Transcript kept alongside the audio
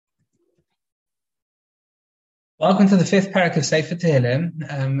Welcome to the fifth Perek of Sefer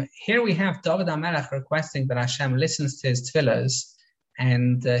Tehillim. Here we have David HaMelech requesting that Hashem listens to his tefillahs,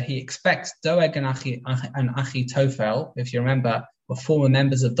 and he expects Doeg and Achitofel, if you remember, were former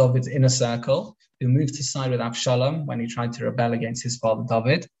members of David's inner circle who moved to side with Avshalom when he tried to rebel against his father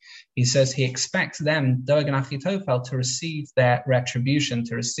David. He says he expects them, Doeg and Achitofel, to receive their retribution,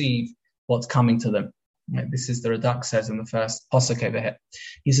 to receive what's coming to them. This is the Radak says in the first posuk over here.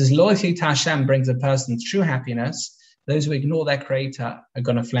 He says, loyalty to Hashem brings a person true happiness. Those who ignore their creator are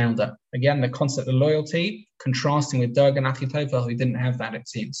going to flounder. Again, the concept of loyalty, contrasting with Doeg and Achitofel, who didn't have that, it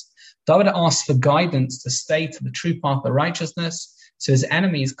seems. David asks for guidance to stay to the true path of righteousness, so his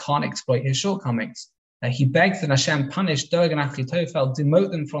enemies can't exploit his shortcomings. He begs that Hashem punish Doeg and Achitofel,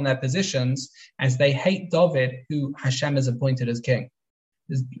 demote them from their positions, as they hate David, who Hashem has appointed as king.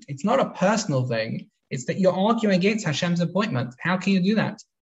 It's not a personal thing. It's that you're arguing against Hashem's appointment. How can you do that?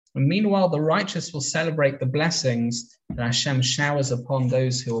 And meanwhile, the righteous will celebrate the blessings that Hashem showers upon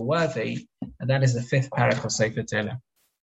those who are worthy. And that is the fifth parak of Sefer Tehillim.